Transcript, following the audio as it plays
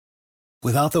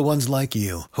Without the ones like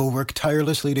you, who work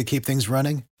tirelessly to keep things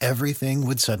running, everything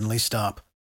would suddenly stop.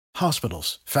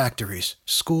 Hospitals, factories,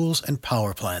 schools, and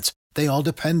power plants, they all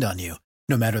depend on you.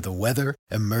 No matter the weather,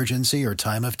 emergency, or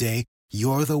time of day,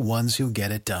 you're the ones who get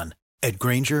it done. At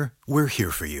Grainger, we're here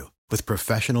for you with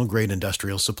professional-grade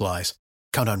industrial supplies.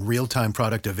 Count on real-time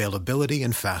product availability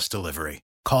and fast delivery.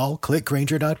 Call,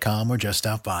 clickgrainger.com, or just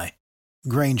stop by.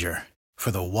 Grainger, for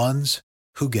the ones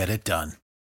who get it done.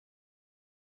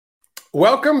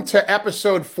 Welcome to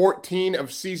episode 14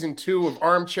 of season 2 of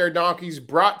Armchair Donkeys,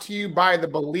 brought to you by the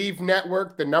Believe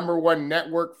Network, the #1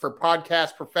 network for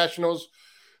podcast professionals.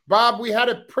 Bob, we had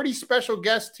a pretty special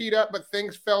guest teed up, but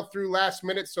things fell through last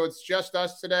minute, so it's just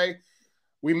us today.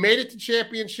 We made it to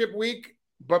championship week,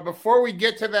 but before we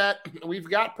get to that, we've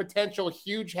got potential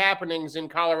huge happenings in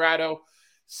Colorado.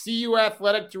 CU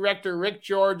Athletic Director Rick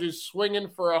George is swinging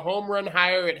for a home run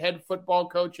hire at head football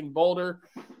coach in Boulder.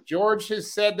 George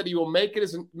has said that he will make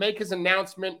his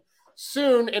announcement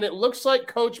soon, and it looks like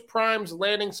Coach Prime's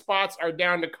landing spots are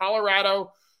down to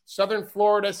Colorado, Southern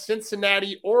Florida,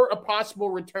 Cincinnati, or a possible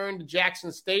return to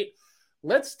Jackson State.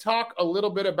 Let's talk a little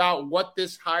bit about what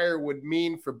this hire would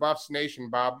mean for Buffs Nation,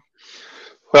 Bob.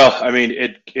 Well, I mean,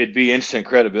 it'd be instant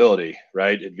credibility,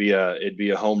 right? It'd be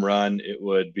a home run. It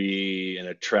would be an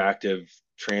attractive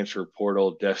transfer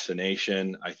portal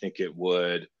destination. I think it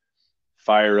would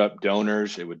fire up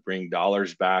donors. It would bring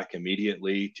dollars back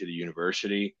immediately to the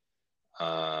university.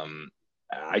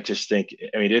 I just think,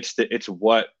 I mean, it's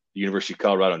what the University of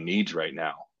Colorado needs right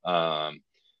now.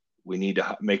 We need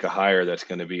to make a hire that's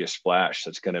going to be a splash,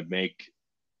 that's going to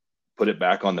put it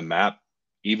back on the map.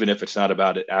 Even if it's not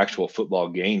about actual football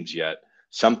games yet,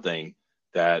 something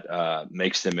that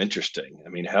makes them interesting. I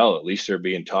mean, hell, at least they're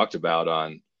being talked about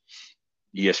on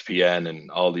ESPN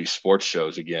and all these sports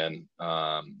shows again,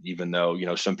 even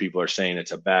though, some people are saying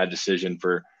it's a bad decision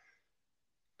for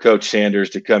Coach Sanders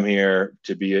to come here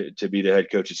to be the head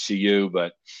coach at CU.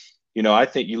 But, I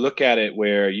think you look at it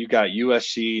where you got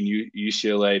USC and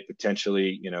UCLA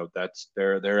potentially,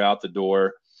 they're out the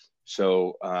door.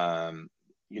 So,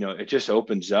 it just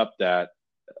opens up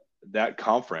that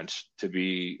conference to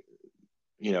be,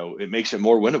 it makes it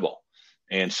more winnable.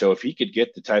 And so if he could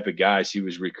get the type of guys he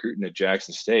was recruiting at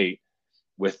Jackson State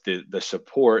with the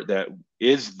support that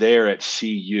is there at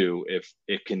CU,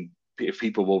 if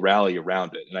people will rally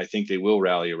around it, and I think they will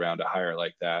rally around a hire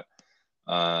like that,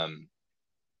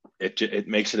 it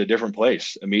makes it a different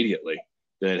place immediately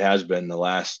than it has been the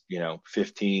last,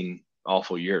 15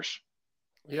 awful years.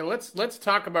 Yeah, let's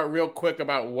talk about real quick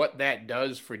about what that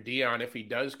does for Deion if he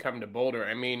does come to Boulder.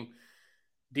 I mean,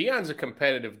 Deion's a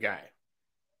competitive guy.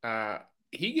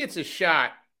 He gets a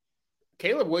shot.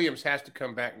 Caleb Williams has to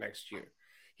come back next year.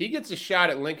 He gets a shot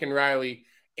at Lincoln Riley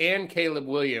and Caleb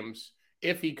Williams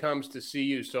if he comes to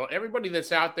CU. So everybody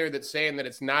that's out there that's saying that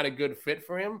it's not a good fit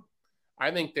for him,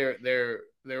 I think they're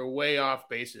way off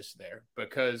basis there,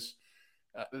 because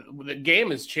the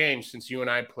game has changed since you and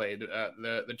I played.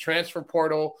 The transfer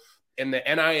portal and the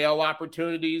NIL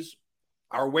opportunities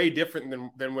are way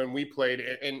different than when we played.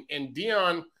 And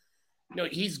Deion,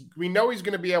 we know he's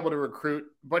going to be able to recruit,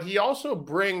 but he also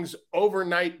brings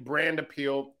overnight brand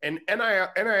appeal and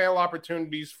NIL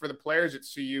opportunities for the players at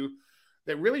CU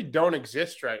that really don't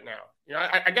exist right now.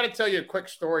 I got to tell you a quick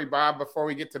story, Bob, before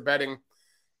we get to betting.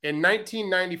 In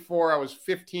 1994, I was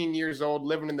 15 years old,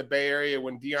 living in the Bay Area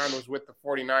when Deion was with the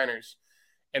 49ers.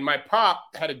 And my pop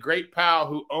had a great pal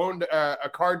who owned a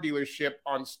car dealership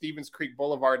on Stevens Creek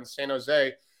Boulevard in San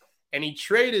Jose. And he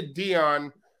traded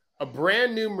Deion a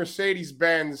brand new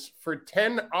Mercedes-Benz for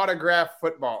 10 autographed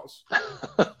footballs.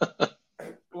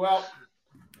 Well,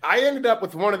 I ended up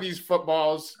with one of these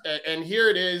footballs, and here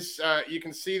it is. You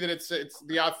can see that it's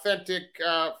the authentic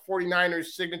 49ers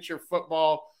signature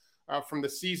football from the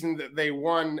season that they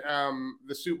won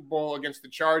the Super Bowl against the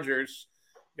Chargers.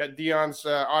 Got Deion's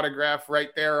autograph right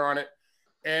there on it.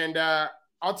 And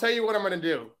I'll tell you what I'm going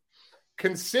to do.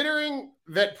 Considering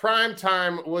that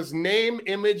Primetime was name,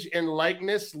 image, and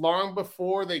likeness long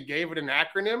before they gave it an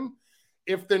acronym,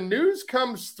 if the news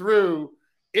comes through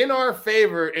in our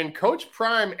favor and Coach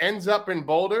Prime ends up in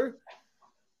Boulder,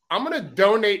 I'm going to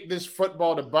donate this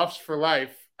football to Buffs for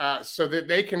Life so that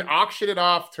they can auction it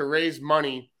off to raise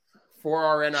money for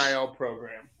our NIL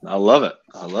program. I love it.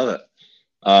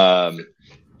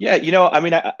 Yeah,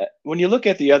 when you look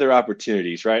at the other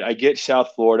opportunities, right, I get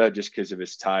South Florida just because of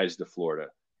its ties to Florida,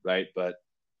 right? But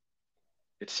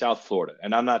it's South Florida.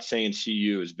 And I'm not saying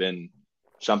CU has been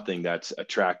something that's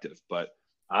attractive, but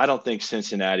I don't think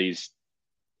Cincinnati's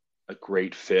a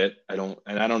great fit. I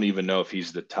don't even know if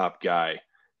he's the top guy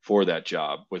for that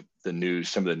job with the news,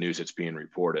 some of the news that's being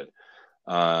reported.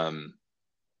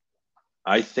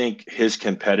 I think his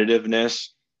competitiveness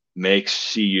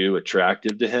makes CU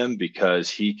attractive to him because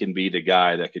he can be the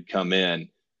guy that could come in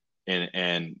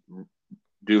and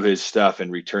do his stuff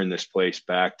and return this place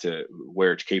back to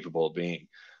where it's capable of being.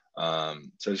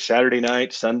 So Saturday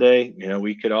night, Sunday,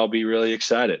 we could all be really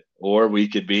excited, or we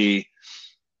could be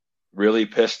really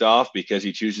pissed off because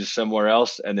he chooses somewhere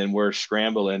else, and then we're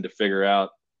scrambling to figure out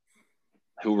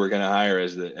who we're going to hire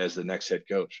as the next head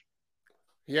coach.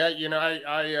 Yeah,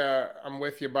 I'm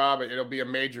with you, Bob. It'll be a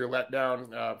major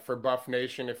letdown for Buff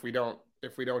Nation if we don't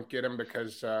get him,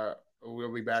 because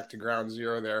we'll be back to ground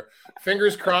zero there.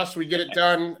 Fingers crossed we get it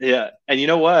done. Yeah, and you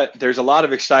know what? There's a lot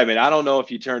of excitement. I don't know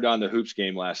if you turned on the hoops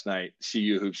game last night,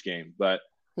 CU hoops game, but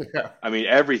yeah. I mean,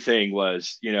 everything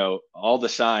was, all the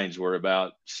signs were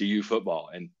about CU football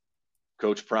and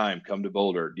Coach Prime, come to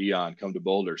Boulder, Dion, come to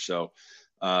Boulder. So,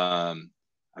 I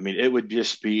mean, it would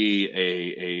just be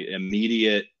a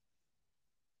immediate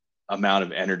amount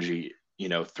of energy,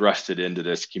 thrusted into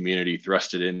this community,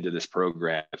 thrusted into this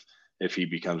program if he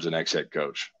becomes the next head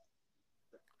coach.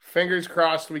 Fingers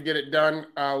crossed we get it done.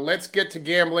 Let's get to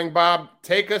gambling, Bob.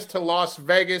 Take us to Las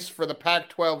Vegas for the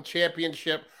Pac-12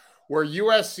 championship, where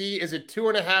USC is a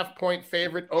 2.5-point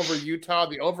favorite over Utah.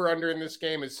 The over-under in this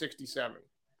game is 67.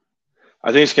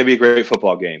 I think it's going to be a great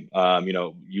football game.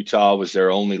 Utah was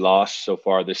their only loss so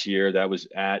far this year. That was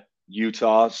at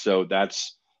Utah. So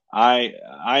I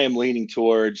am leaning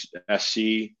towards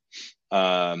SC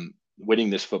winning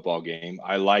this football game.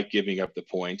 I like giving up the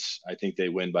points. I think they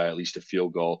win by at least a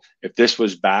field goal. If this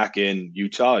was back in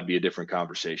Utah, it'd be a different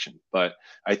conversation. But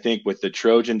I think with the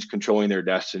Trojans controlling their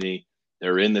destiny,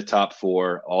 they're in the top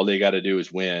 4. All they got to do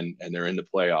is win, and they're in the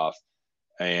playoff.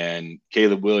 And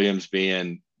Caleb Williams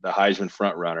being the Heisman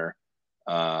front runner,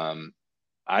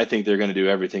 I think they're going to do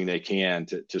everything they can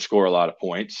to score a lot of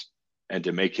points and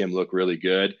to make him look really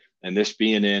good. And this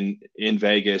being in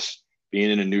Vegas,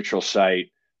 being in a neutral site,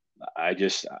 I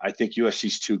think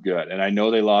USC's too good. And I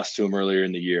know they lost to him earlier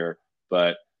in the year,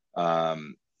 but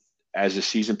as the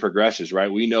season progresses,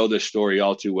 right, we know this story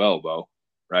all too well, Beau,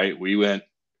 right? We went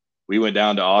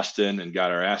down to Austin and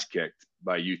got our ass kicked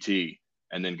by UT,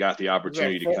 and then got the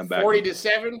opportunity to come back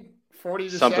 40-7.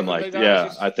 Something like that.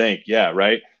 Yeah, I think. Yeah,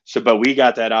 right. So, but we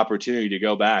got that opportunity to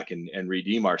go back and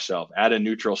redeem ourselves at a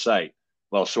neutral site.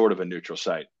 Well, sort of a neutral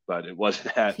site, but it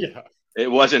wasn't at it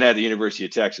wasn't at the University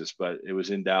of Texas, but it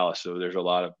was in Dallas. So there's a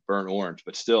lot of burnt orange,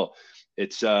 but still,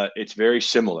 it's very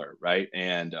similar, right?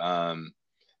 And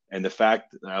the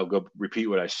fact, I'll go repeat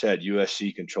what I said: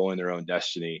 USC controlling their own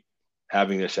destiny,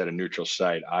 having this at a neutral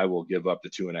site. I will give up the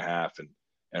 2.5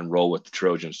 and roll with the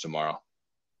Trojans tomorrow.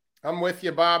 I'm with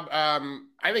you, Bob.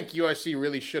 I think USC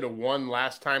really should have won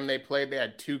last time they played. They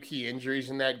had 2 key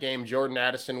injuries in that game. Jordan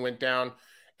Addison went down.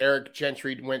 Eric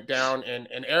Gentry went down, and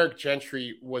Eric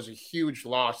Gentry was a huge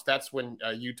loss. That's when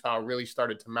Utah really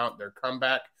started to mount their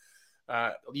comeback.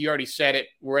 You already said it.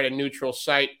 We're at a neutral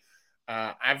site.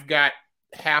 I've got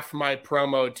half my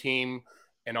promo team,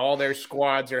 and all their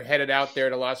squads are headed out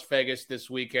there to Las Vegas this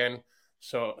weekend.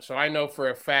 So I know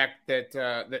for a fact that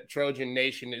that Trojan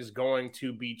Nation is going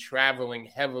to be traveling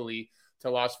heavily to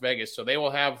Las Vegas. So they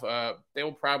will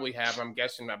probably have, I'm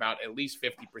guessing, about at least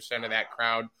 50% of that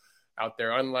crowd out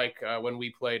there, unlike when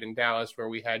we played in Dallas, where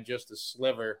we had just a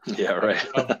sliver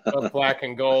of black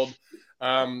and gold.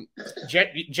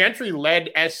 Gentry led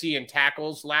SC in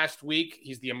tackles last week.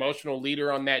 He's the emotional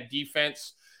leader on that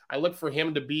defense. I look for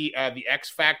him to be the X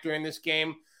factor in this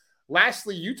game.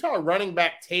 Lastly, Utah running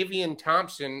back Tavian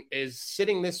Thompson is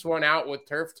sitting this one out with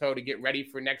turf toe to get ready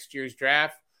for next year's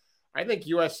draft. I think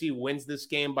USC wins this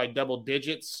game by double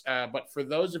digits. But for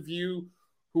those of you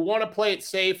who want to play it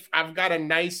safe, I've got a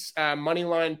nice money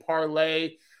line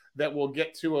parlay that we'll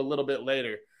get to a little bit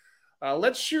later.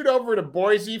 Let's shoot over to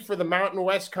Boise for the Mountain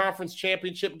West Conference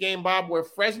Championship game, Bob, where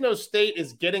Fresno State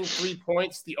is getting 3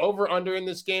 points. The over-under in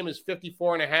this game is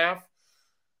 54.5.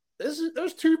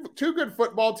 There's two good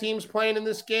football teams playing in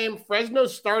this game. Fresno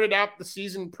started out the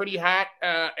season pretty hot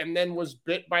and then was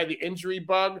bit by the injury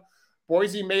bug.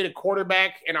 Boise made a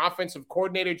quarterback and offensive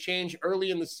coordinator change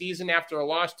early in the season after a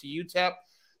loss to UTEP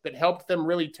that helped them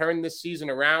really turn this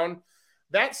season around.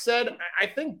 That said, I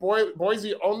think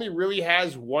Boise only really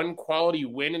has one quality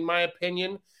win, in my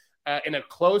opinion, in a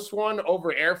close one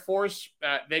over Air Force.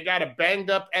 They got a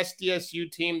banged-up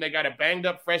SDSU team. They got a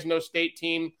banged-up Fresno State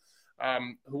team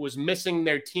who was missing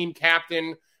their team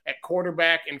captain at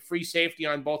quarterback and free safety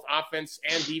on both offense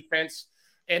and defense.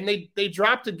 And they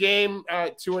dropped a game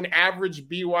to an average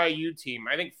BYU team.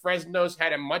 I think Fresno's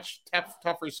had a much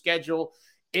tougher schedule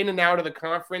in and out of the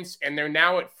conference, and they're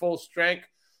now at full strength.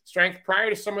 Prior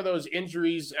to some of those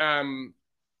injuries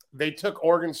They took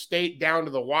Oregon State down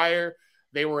to the wire.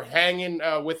 They were hanging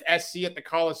with SC at the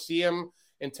Coliseum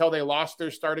until they lost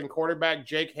their starting quarterback,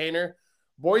 Jake Haener.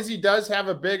 Boise does have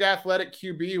a big athletic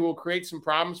QB who will create some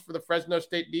problems for the Fresno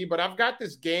State D, but I've got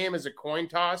this game as a coin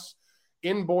toss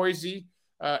in Boise,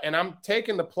 and I'm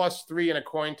taking the +3 in a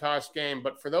coin toss game.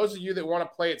 But for those of you that want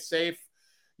to play it safe,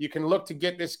 you can look to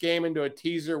get this game into a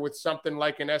teaser with something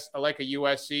like a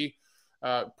USC.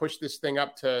 Push this thing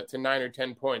up to 9 or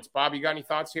 10 points. Bob, you got any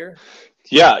thoughts here?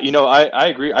 Yeah, I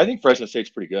agree. I think Fresno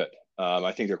State's pretty good.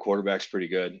 I think their quarterback's pretty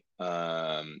good.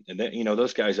 And then,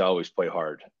 those guys always play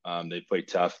hard. They play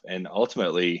tough. And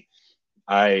ultimately,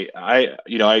 I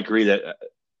agree that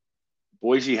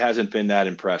Boise hasn't been that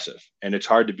impressive, and it's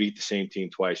hard to beat the same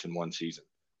team twice in one season.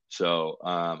 So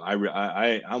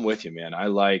I'm with you, man. I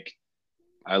like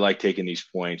taking these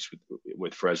points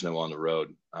with Fresno on the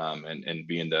road, and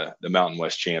being the Mountain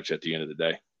West champs at the end of the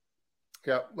day.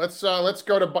 Yeah, let's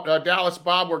go to Dallas,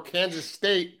 Bob, where Kansas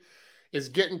State is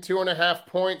getting 2.5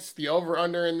 points. The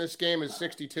over/under in this game is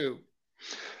 62.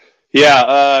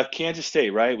 Yeah, Kansas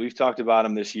State, right? We've talked about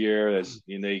them this year as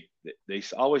they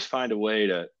always find a way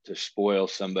to spoil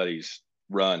somebody's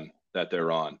run that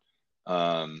they're on.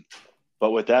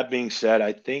 But with that being said,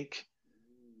 I think,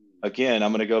 again,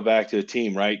 I'm going to go back to the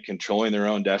team, right? Controlling their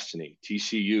own destiny.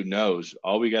 TCU knows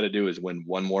all we got to do is win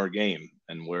one more game,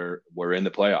 and we're in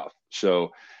the playoff.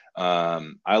 So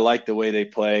I like the way they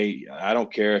play. I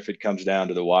don't care if it comes down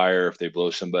to the wire, if they blow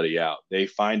somebody out. They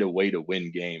find a way to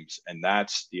win games, and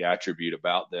that's the attribute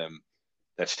about them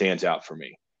that stands out for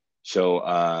me. So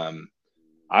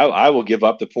I will give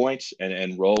up the points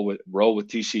and roll with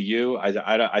TCU.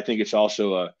 I think it's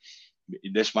also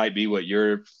this might be what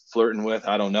you're flirting with.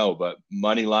 I don't know, but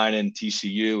money line in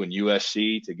TCU and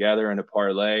USC together in a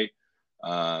parlay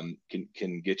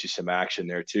can get you some action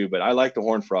there too. But I like the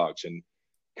Horned Frogs, and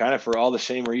kind of for all the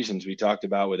same reasons we talked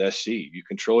about with SC. You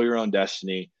control your own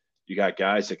destiny. You got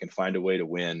guys that can find a way to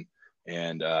win,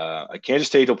 and Kansas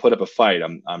State will put up a fight.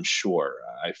 I'm sure.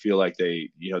 I feel like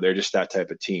they're just that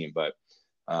type of team. But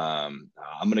I'm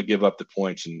going to give up the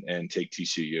points and take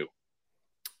TCU.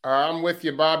 I'm with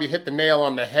you, Bob. You hit the nail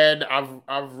on the head.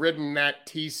 I've ridden that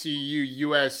TCU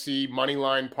USC money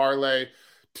line parlay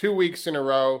 2 weeks in a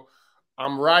row.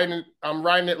 I'm riding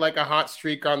it like a hot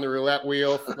streak on the roulette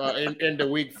wheel into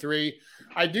week 3.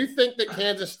 I do think that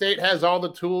Kansas State has all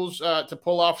the tools to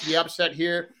pull off the upset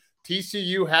here.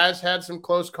 TCU has had some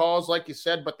close calls, like you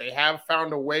said, but they have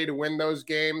found a way to win those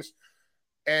games.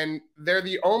 And they're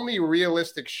the only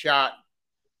realistic shot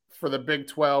for the Big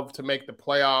 12 to make the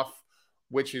playoff,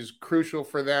 which is crucial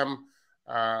for them.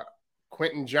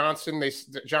 Quentin Johnson, they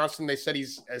said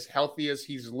he's as healthy as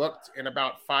he's looked in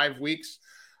about 5 weeks.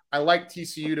 I like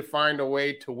TCU to find a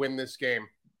way to win this game,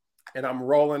 and I'm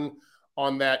rolling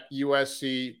on that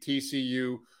USC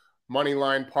TCU money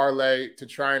line parlay to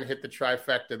try and hit the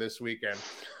trifecta this weekend.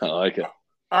 I like it.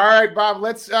 All right, Bob,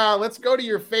 let's go to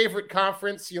your favorite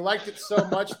conference. You liked it so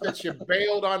much that you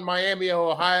bailed on Miami,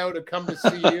 Ohio to come to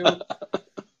see you.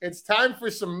 It's time for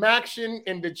some action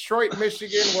in Detroit,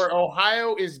 Michigan, where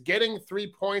Ohio is getting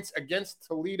 3 points against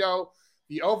Toledo.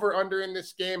 The over/under in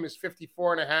this game is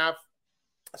 54.5.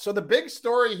 So the big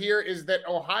story here is that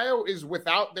Ohio is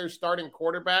without their starting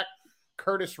quarterback,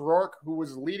 Curtis Rourke, who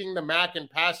was leading the MAC in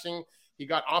passing. He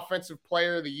got Offensive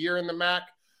Player of the Year in the MAC.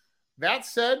 That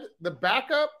said, the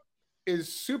backup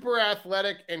is super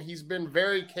athletic, and he's been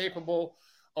very capable.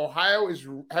 Ohio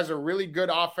has a really good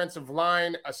offensive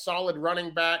line, a solid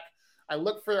running back. I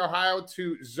look for Ohio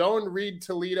to zone read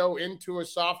Toledo into a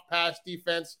soft pass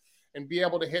defense and be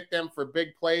able to hit them for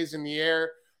big plays in the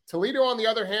air. Toledo, on the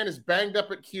other hand, is banged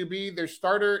up at QB. Their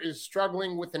starter is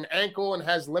struggling with an ankle and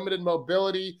has limited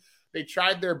mobility. They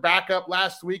tried their backup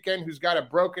last weekend, who's got a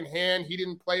broken hand. He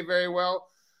didn't play very well.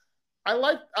 I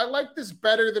like this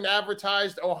better than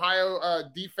advertised Ohio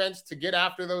defense to get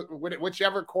after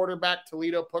whichever quarterback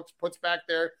Toledo puts back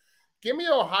there. Give me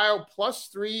Ohio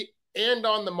 +3 and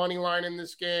on the money line in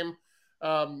this game.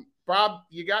 Bob,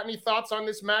 you got any thoughts on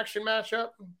this action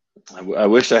matchup? I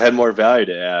wish I had more value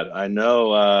to add. I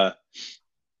know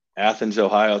Athens,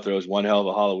 Ohio throws one hell of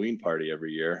a Halloween party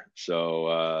every year.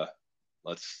 So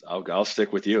I'll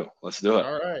stick with you. Let's do it.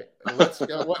 All right.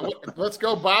 Let's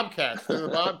go Bobcats. They're the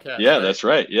Bobcats. Yeah, right? That's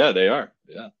right. Yeah, they are.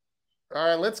 Yeah. All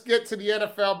right, let's get to the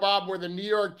NFL, Bob, where the New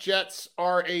York Jets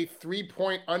are a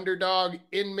 3-point underdog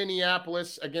in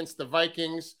Minneapolis against the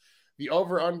Vikings. The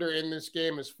over/under in this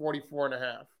game is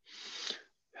 44.5.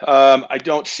 I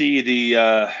don't see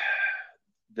the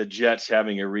Jets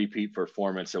having a repeat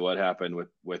performance of what happened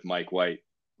with Mike White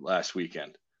last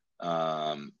weekend.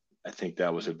 I think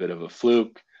that was a bit of a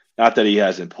fluke. Not that he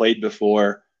hasn't played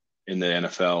before, in the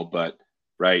NFL, but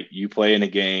right, you play in a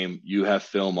game, you have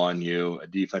film on you, a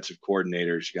defensive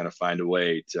coordinator is going to find a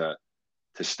way to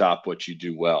stop what you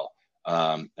do well.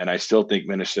 And I still think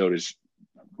Minnesota's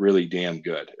really damn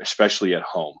good, especially at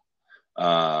home.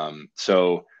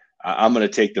 So I'm going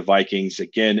to take the Vikings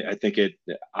again. I think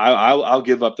I'll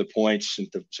give up the points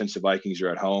since the Vikings are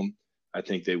at home. I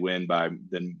think they win by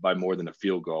more than a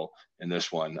field goal in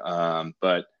this one.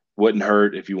 But wouldn't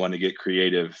hurt if you want to get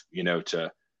creative,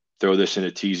 to throw this in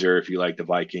a teaser if you like the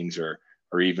Vikings, or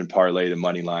even parlay the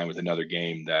money line with another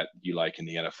game that you like in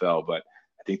the NFL. But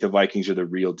I think the Vikings are the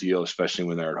real deal, especially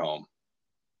when they're at home.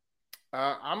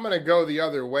 I'm going to go the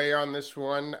other way on this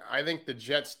one. I think the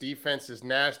Jets defense is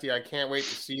nasty. I can't wait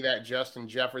to see that Justin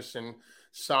Jefferson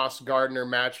Sauce Gardner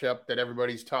matchup that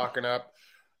everybody's talking up.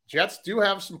 Jets do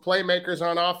have some playmakers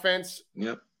on offense.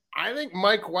 Yep. I think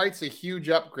Mike White's a huge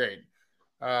upgrade.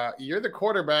 You're the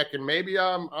quarterback, and maybe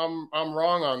I'm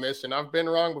wrong on this, and I've been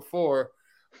wrong before,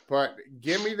 but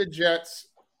give me the Jets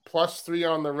 +3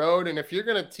 on the road. And if you're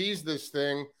going to tease this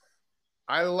thing,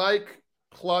 I like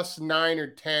 +9 or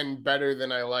 10 better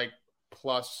than I like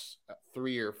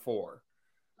 +3 or 4.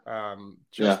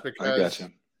 Because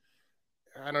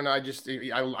I don't know.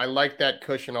 I like that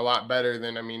cushion a lot better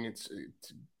than, it's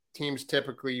teams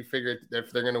typically figure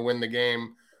if they're going to win the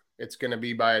game, it's going to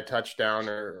be by a touchdown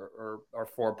or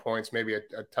 4 points, maybe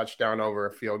a touchdown over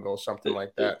a field goal, something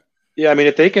like that. Yeah.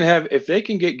 If they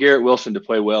can get Garrett Wilson to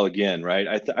play well again,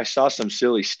 right? I saw some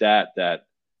silly stat that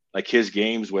like his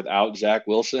games without Zach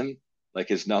Wilson, like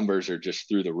his numbers are just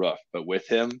through the roof, but with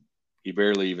him, he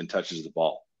barely even touches the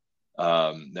ball.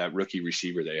 That rookie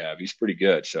receiver they have, he's pretty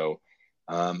good. So,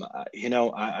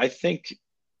 I think,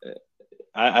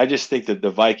 I just think that the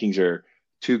Vikings are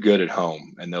too good at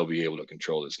home and they'll be able to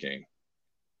control this game.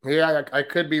 Yeah, I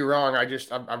could be wrong.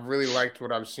 I've really liked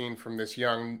what I've seen from this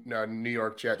young New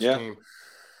York Jets team.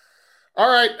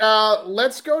 All right,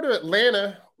 let's go to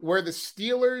Atlanta, where the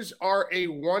Steelers are a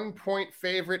 1-point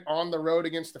favorite on the road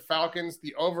against the Falcons.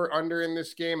 The over-under in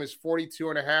this game is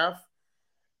 42.5.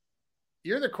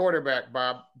 You're the quarterback,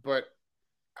 Bob, but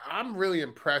I'm really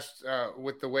impressed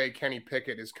with the way Kenny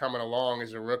Pickett is coming along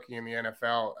as a rookie in the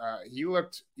NFL. He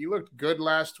looked good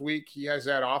last week. He has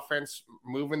that offense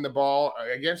moving the ball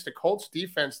against a Colts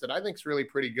defense that I think is really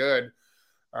pretty good.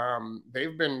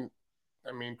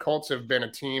 Colts have been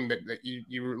a team that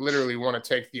you literally want to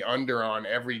take the under on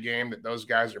every game that those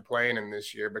guys are playing in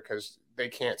this year because they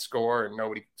can't score and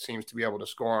nobody seems to be able to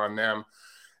score on them.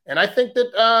 And I think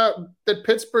that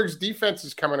Pittsburgh's defense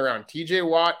is coming around. TJ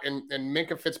Watt and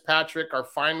Minkah Fitzpatrick are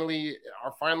finally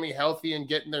healthy and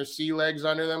getting their sea legs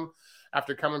under them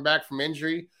after coming back from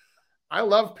injury. I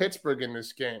love Pittsburgh in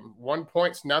this game. 1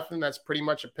 point's nothing. That's pretty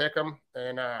much a pick 'em.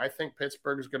 And I think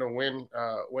Pittsburgh is going to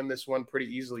win this one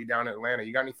pretty easily down in Atlanta.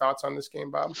 You got any thoughts on this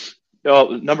game, Bob?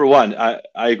 Well, number one, I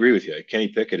agree with you. Kenny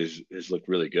Pickett has looked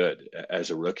really good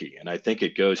as a rookie. And I think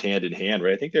it goes hand in hand,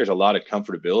 right? I think there's a lot of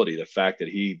comfortability. The fact that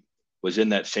he was in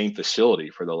that same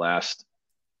facility for the last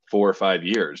 4 or 5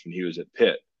 years when he was at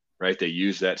Pitt, right? They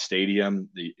used that stadium,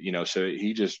 so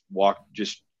he just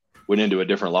went into a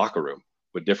different locker room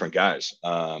with different guys.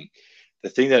 The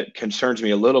thing that concerns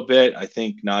me a little bit, I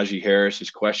think Najee Harris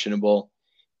is questionable.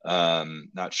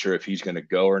 Not sure if he's going to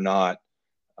go or not.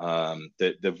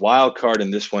 The wild card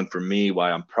in this one for me,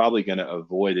 why I'm probably going to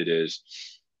avoid it, is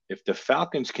if the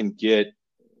Falcons can get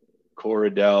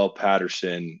Cordarrelle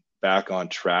Patterson back on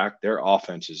track, their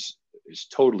offense is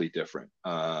totally different.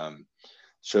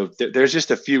 So there's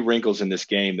just a few wrinkles in this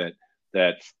game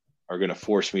that are going to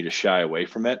force me to shy away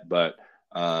from it. But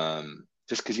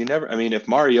just because if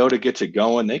Mariota gets it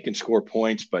going, they can score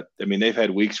points, but they've had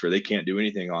weeks where they can't do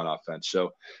anything on offense.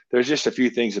 So there's just a few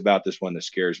things about this one that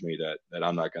scares me that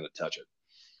I'm not going to touch it.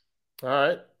 All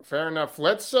right, fair enough.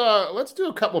 Let's do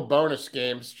a couple bonus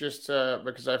games just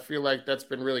because I feel like that's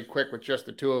been really quick with just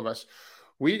the two of us.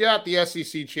 We got the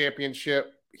SEC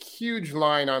championship, huge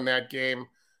line on that game,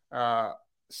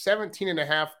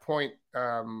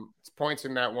 17.5 points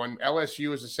in that one.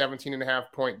 LSU is a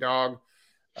 17.5 point dog.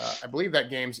 I believe that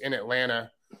game's in Atlanta.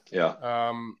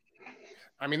 Yeah.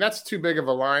 That's too big of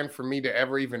a line for me to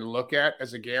ever even look at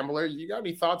as a gambler. You got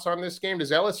any thoughts on this game?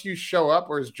 Does LSU show up,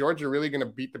 or is Georgia really going to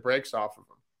beat the brakes off of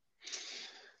them?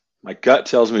 My gut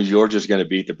tells me Georgia's going to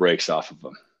beat the brakes off of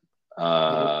them.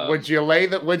 Would you lay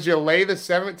the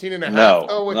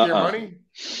 17.5 with your money?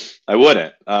 I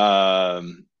wouldn't.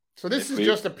 So this is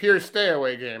just a pure stay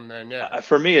away game then, yeah.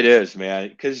 For me it is, man,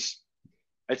 because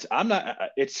I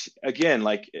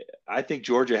think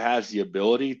Georgia has the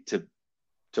ability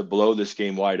to blow this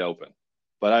game wide open.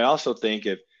 But I also think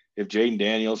if Jaden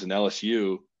Daniels and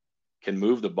LSU can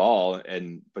move the ball,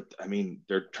 but I mean,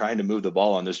 they're trying to move the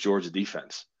ball on this Georgia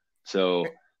defense. So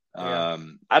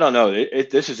I don't know.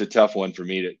 This is a tough one for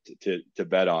me to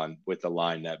bet on with the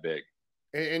line that big.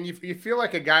 And you feel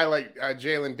like a guy like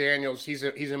Jalen Daniels, he's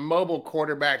a mobile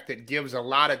quarterback that gives a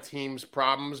lot of teams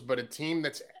problems, but a team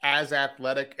that's as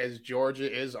athletic as Georgia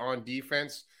is on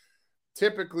defense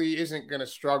typically isn't going to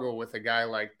struggle with a guy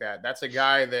like that. That's a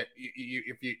guy that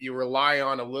if you rely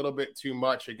on a little bit too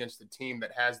much against a team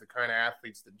that has the kind of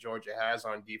athletes that Georgia has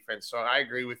on defense. So I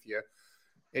agree with you.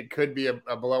 It could be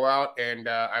a blowout, and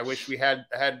I wish we had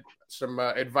some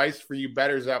advice for you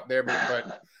bettors out there,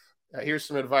 but here's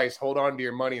some advice. Hold on to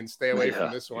your money and stay away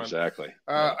from this one. Exactly.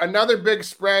 Another big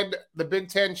spread, the Big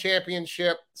Ten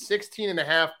championship,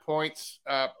 16.5 points.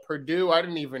 Purdue, I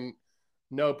didn't even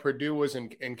know Purdue was in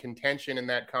contention in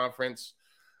that conference.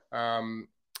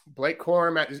 Blake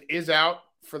Corum is out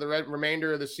for the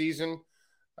remainder of the season.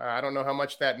 I don't know how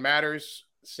much that matters.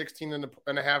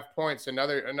 16.5 points,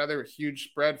 another huge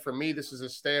spread for me. This is a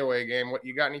stay away game. What,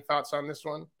 you got any thoughts on this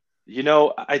one?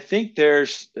 I think there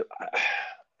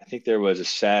was a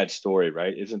sad story,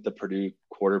 right? Isn't the Purdue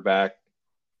quarterback,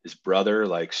 his brother,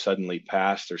 like suddenly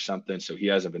passed or something? So he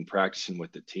hasn't been practicing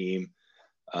with the team.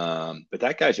 But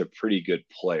that guy's a pretty good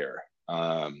player.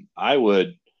 I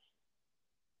would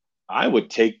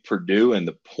take Purdue and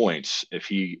the points if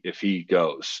he's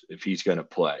going to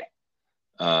play.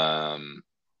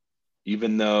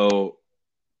 Even though,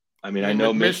 I mean, I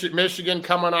know Michigan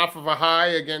coming off of a high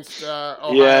against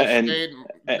Ohio State,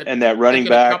 and that running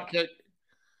back.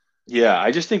 Yeah, I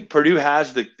just think Purdue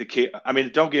has the I mean,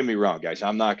 don't get me wrong, guys.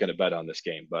 I'm not going to bet on this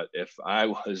game, but if I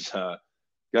was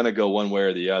going to go one way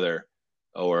or the other,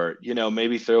 or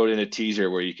maybe throw it in a teaser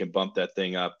where you can bump that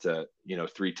thing up to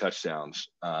 3 touchdowns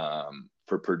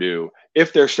for Purdue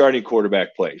if their starting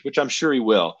quarterback plays, which I'm sure he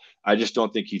will. I just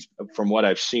don't think from what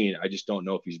I've seen, I just don't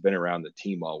know if he's been around the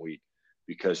team all week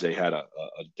because they had a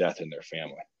death in their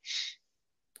family.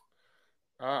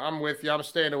 I'm with you. I'm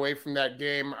staying away from that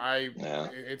game.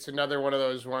 It's another one of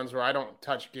those ones where I don't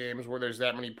touch games where there's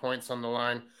that many points on the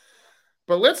line.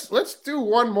 But let's do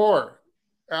one more.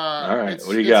 All right.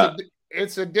 What do you got?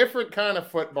 It's a different kind of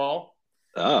football.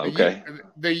 Oh, okay.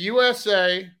 The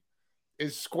USA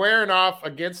is squaring off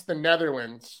against the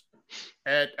Netherlands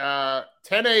at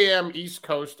 10 a.m. East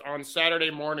Coast on Saturday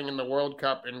morning in the World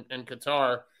Cup in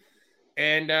Qatar.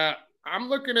 And I'm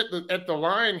looking at the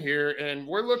line here, and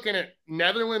we're looking at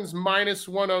Netherlands minus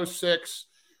 106,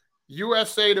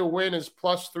 USA to win is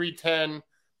plus 310,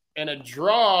 and a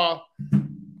draw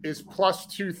is plus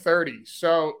 230.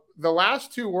 So the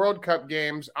last 2 World Cup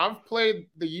games, I've played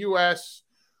the U.S.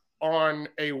 on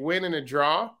a win and a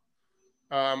draw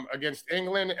against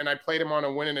England, and I played them on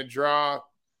a win and a draw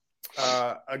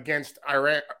against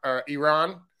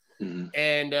Iran. Mm-hmm.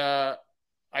 And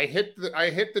I hit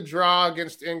the draw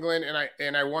against England,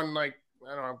 and I won like,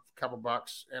 I don't know, a couple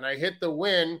bucks, and I hit the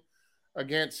win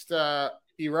against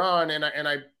Iran, and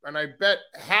I bet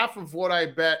half of what I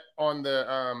bet on the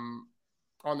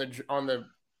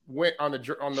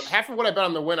half of what I bet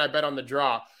on the win, I bet on the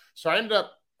draw. So I ended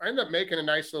up making a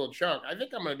nice little chunk. I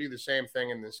think I'm going to do the same thing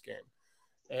in this game.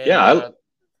 And,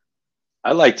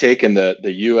 I like taking the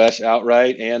U.S.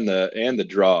 outright and the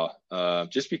draw,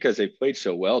 just because they played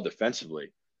so well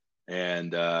defensively.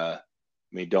 And I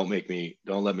mean, don't let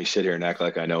me sit here and act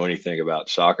like I know anything about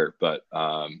soccer, but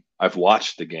I've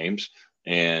watched the games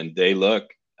and they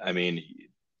look. I mean,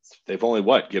 they've only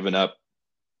given up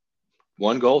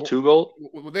 1 goal, 2 goals.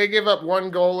 They give up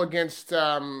 1 goal against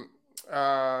Wales,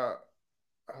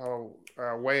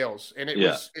 and it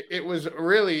was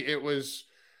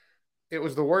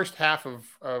the worst half of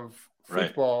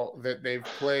football that they've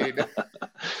played.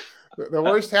 The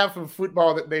worst half of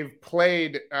football that they've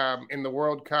played in the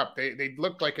World Cup. They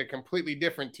looked like a completely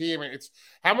different team. And it's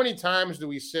how many times do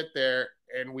we sit there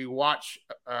and we watch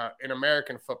in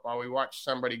American football, we watch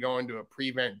somebody go into a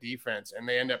prevent defense and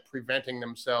they end up preventing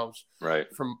themselves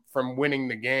from winning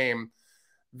the game.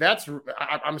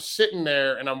 I'm sitting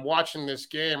there and I'm watching this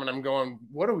game and I'm going,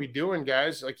 what are we doing,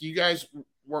 guys? Like, you guys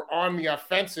were on the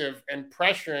offensive and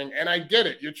pressuring, and I get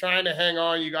it. You're trying to hang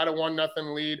on. You got a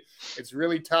 1-0 lead. It's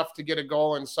really tough to get a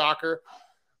goal in soccer,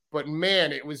 but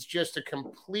man, it was just a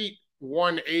complete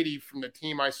 180 from the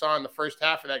team I saw in the first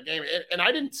half of that game. And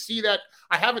I didn't see that.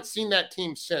 I haven't seen that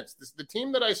team since. The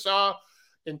team that I saw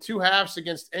in 2 halves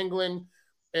against England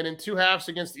and in 2 halves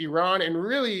against Iran, and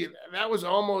really that was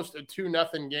almost a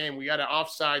 2-0 game. We got an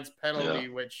offsides penalty,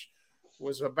 which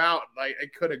was about, like,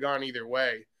 it could have gone either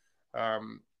way. I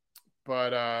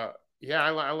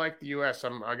like the U.S.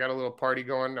 I got a little party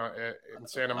going in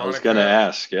Santa Monica. I was going to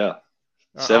ask, 7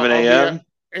 a.m.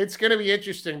 It's going to be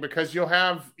interesting because you'll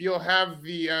have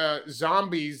the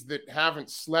zombies that haven't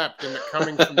slept and that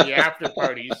coming from the after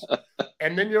parties,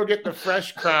 and then you'll get the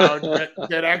fresh crowd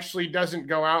that actually doesn't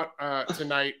go out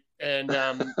tonight and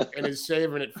is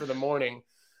saving it for the morning.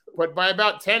 But by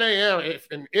about 10 a.m.,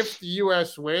 if the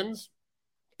U.S. wins,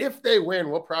 if they win,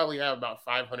 we'll probably have about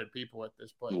 500 people at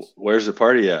this place. Where's the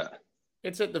party at?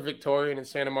 It's at the Victorian in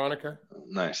Santa Monica.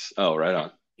 Nice. Oh, right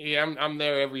on. Yeah, I'm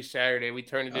there every Saturday. We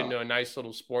turned it into a nice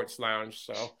little sports lounge,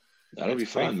 so that'll be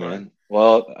fun, man.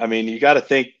 Well, I mean, you got to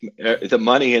think the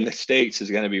money in the States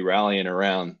is going to be rallying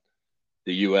around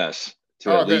the U.S.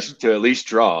 to at least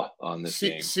draw on this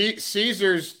game.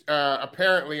 Caesars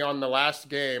apparently on the last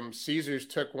game, Caesars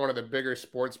took one of the bigger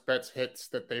sports bets hits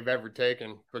that they've ever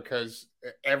taken because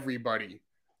everybody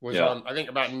was on. I think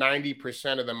about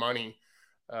 90% of the money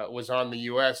was on the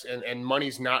U.S. and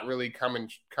money's not really coming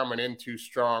in too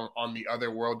strong on the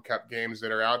other World Cup games that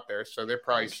are out there. So they're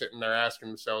probably sitting there asking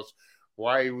themselves,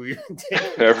 why are we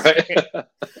right?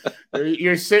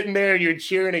 You're sitting there, you're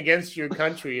cheering against your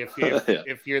country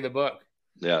if you're the book.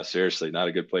 Yeah, seriously, not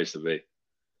a good place to be.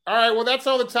 All right, well, that's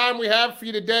all the time we have for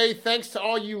you today. Thanks to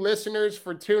all you listeners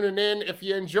for tuning in. If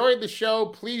you enjoyed the show,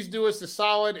 please do us a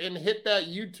solid and hit that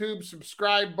YouTube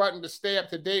subscribe button to stay up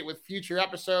to date with future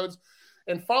episodes.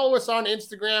 And follow us on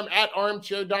Instagram at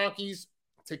Armchair Donkeys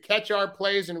to catch our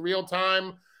plays in real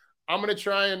time. I'm going to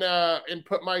try and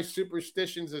put my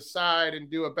superstitions aside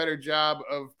and do a better job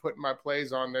of putting my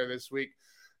plays on there this week.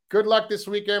 Good luck this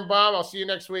weekend, Bob. I'll see you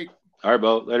next week. All right,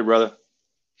 Beau. Later, brother.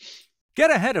 Get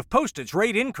ahead of postage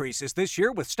rate increases this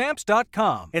year with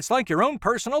Stamps.com. It's like your own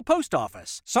personal post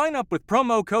office. Sign up with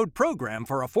promo code PROGRAM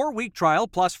for a 4-week trial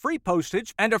plus free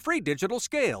postage and a free digital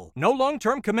scale. No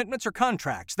long-term commitments or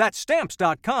contracts. That's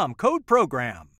Stamps.com, code PROGRAM.